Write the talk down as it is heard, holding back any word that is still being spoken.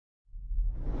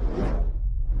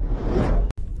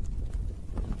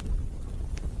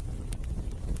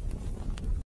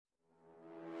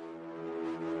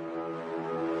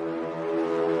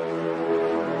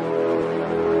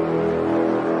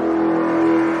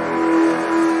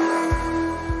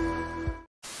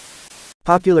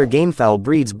Popular gamefowl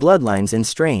breeds bloodlines and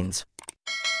strains.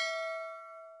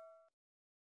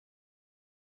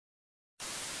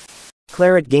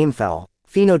 Claret gamefowl.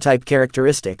 Phenotype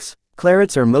characteristics.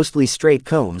 Clarets are mostly straight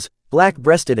combs,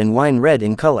 black-breasted and wine red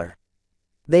in color.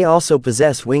 They also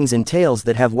possess wings and tails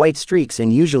that have white streaks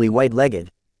and usually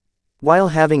white-legged. While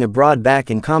having a broad back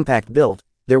and compact build,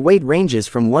 their weight ranges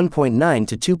from 1.9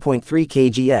 to 2.3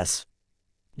 kgs.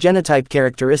 Genotype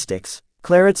characteristics.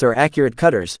 Clarets are accurate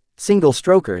cutters, single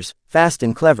strokers, fast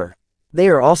and clever. They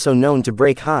are also known to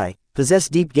break high, possess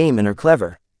deep game and are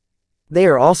clever. They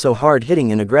are also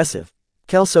hard-hitting and aggressive.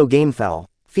 Kelso gamefowl.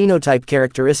 Phenotype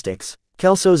characteristics.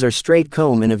 Kelsos are straight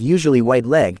comb and of usually white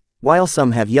leg, while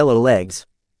some have yellow legs.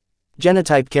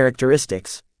 Genotype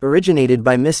characteristics. Originated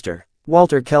by Mr.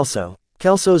 Walter Kelso.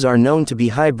 Kelsos are known to be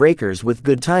high breakers with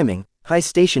good timing,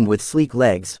 high-stationed with sleek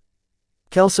legs.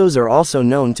 Kelsos are also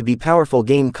known to be powerful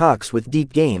game cocks with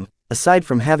deep game, aside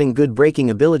from having good breaking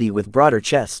ability with broader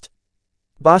chest.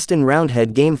 Boston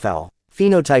Roundhead gamefowl.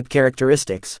 Phenotype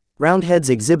characteristics. Roundheads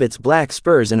exhibits black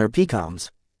spurs and are peacoms.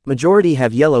 Majority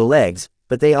have yellow legs,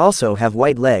 but they also have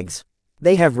white legs.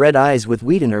 They have red eyes with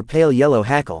wheaten or pale yellow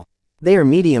hackle. They are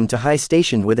medium to high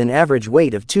stationed with an average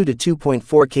weight of 2 to 2.4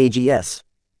 kgs.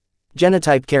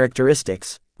 Genotype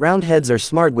characteristics. Roundheads are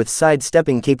smart with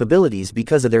side-stepping capabilities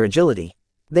because of their agility.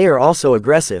 They are also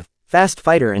aggressive, fast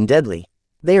fighter and deadly.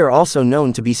 They are also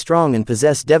known to be strong and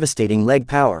possess devastating leg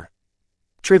power.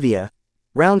 Trivia.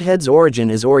 Roundhead's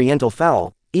origin is oriental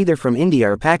fowl, either from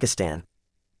India or Pakistan.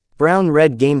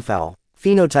 Brown-red gamefowl.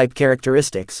 Phenotype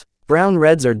characteristics.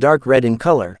 Brown-reds are dark red in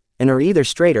color, and are either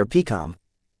straight or peacom.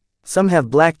 Some have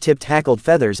black-tipped hackled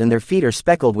feathers and their feet are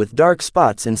speckled with dark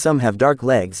spots and some have dark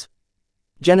legs.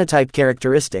 Genotype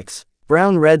characteristics.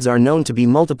 Brown-reds are known to be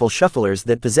multiple shufflers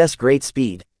that possess great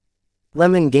speed.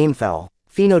 Lemon gamefowl.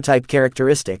 Phenotype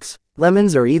characteristics.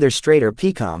 Lemons are either straight or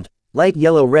peacomed, light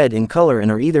yellow-red in color and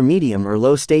are either medium or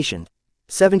low-stationed.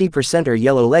 70% are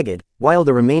yellow-legged, while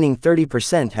the remaining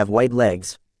 30% have white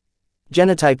legs.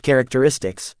 Genotype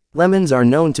characteristics. Lemons are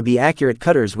known to be accurate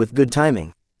cutters with good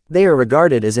timing. They are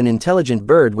regarded as an intelligent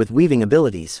bird with weaving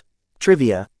abilities.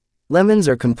 Trivia. Lemons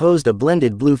are composed of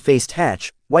blended blue-faced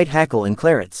hatch, white hackle and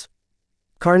clarets.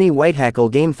 Carney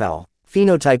whitehackle gamefowl.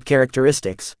 Phenotype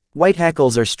characteristics.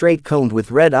 Whitehackles are straight-combed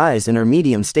with red eyes and are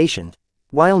medium-stationed.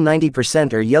 While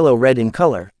 90% are yellow-red in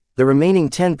color, the remaining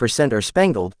 10% are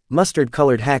spangled,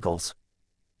 mustard-colored hackles.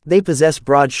 They possess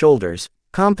broad shoulders,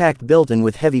 compact built and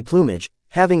with heavy plumage,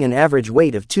 having an average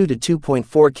weight of 2 to 2.4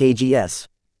 kgs.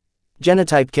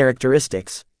 Genotype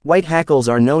characteristics. White hackles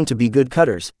are known to be good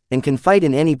cutters, and can fight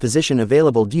in any position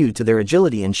available due to their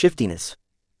agility and shiftiness.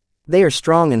 They are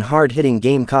strong and hard-hitting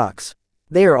game cocks.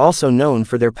 They are also known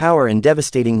for their power and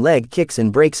devastating leg kicks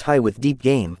and breaks high with deep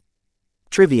game.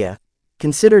 Trivia.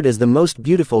 Considered as the most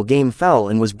beautiful game fowl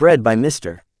and was bred by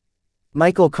Mr.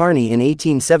 Michael Carney in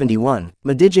 1871.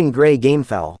 Medigan gray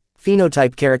gamefowl.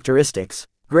 Phenotype characteristics.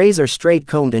 Grays are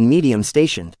straight-combed and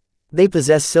medium-stationed. They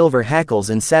possess silver hackles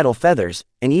and saddle feathers,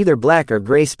 and either black or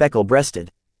gray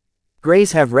speckle-breasted.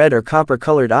 Grays have red or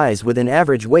copper-colored eyes with an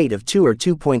average weight of 2 or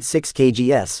 2.6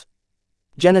 kgs.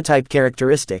 Genotype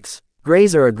characteristics.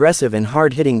 Grays are aggressive and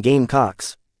hard-hitting game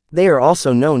cocks. They are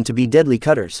also known to be deadly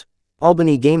cutters.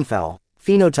 Albany gamefowl.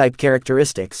 Phenotype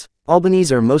characteristics.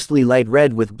 Albanese are mostly light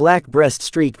red with black breast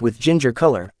streaked with ginger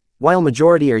color, while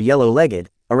majority are yellow-legged,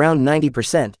 around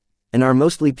 90%, and are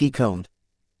mostly peacombed.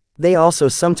 They also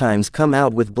sometimes come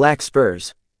out with black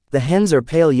spurs. The hens are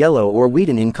pale yellow or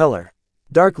wheaten in color.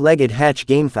 Dark-legged hatch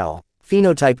gamefowl.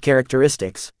 Phenotype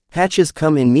characteristics. Hatches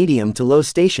come in medium to low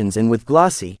stations and with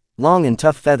glossy, long and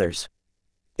tough feathers.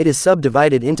 It is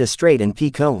subdivided into straight and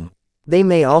peacomb. They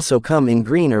may also come in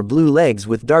green or blue legs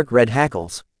with dark red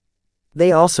hackles.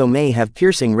 They also may have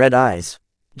piercing red eyes.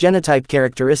 Genotype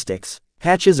characteristics.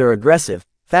 Hatches are aggressive,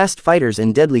 fast fighters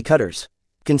and deadly cutters.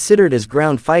 Considered as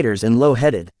ground fighters and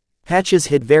low-headed. Hatches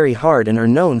hit very hard and are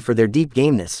known for their deep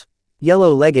gameness.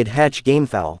 Yellow-legged hatch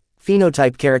gamefowl.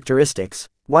 Phenotype characteristics.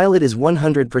 While it is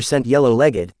 100%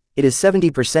 yellow-legged, it is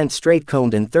 70%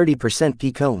 straight-combed and 30%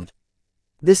 peacombed.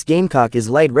 This gamecock is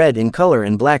light red in color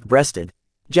and black-breasted.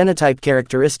 Genotype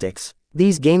characteristics.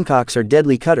 These gamecocks are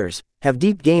deadly cutters, have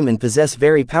deep game and possess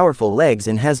very powerful legs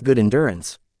and has good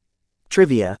endurance.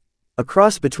 Trivia. A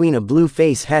cross between a blue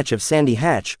face hatch of sandy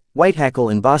hatch, whitehackle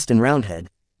and Boston roundhead.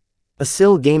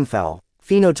 Asil gamefowl.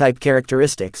 Phenotype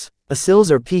characteristics.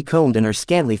 Asils are pea-combed and are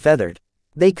scantily feathered.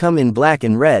 They come in black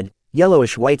and red,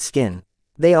 yellowish-white skin.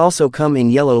 They also come in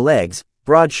yellow legs,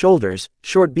 broad shoulders,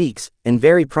 short beaks, and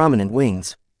very prominent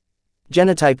wings.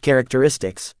 Genotype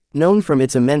characteristics. Known from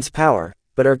its immense power,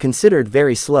 but are considered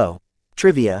very slow.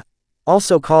 Trivia.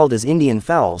 also called as Indian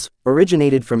fowls,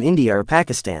 originated from India or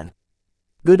Pakistan.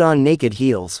 Good on naked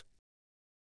heels.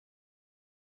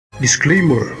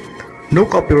 Disclaimer: no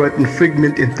copyright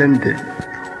infringement intended.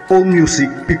 All music,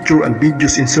 picture and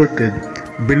videos inserted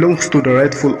belongs to the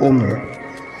rightful owner,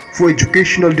 for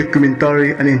educational,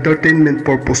 documentary and entertainment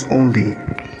purpose only.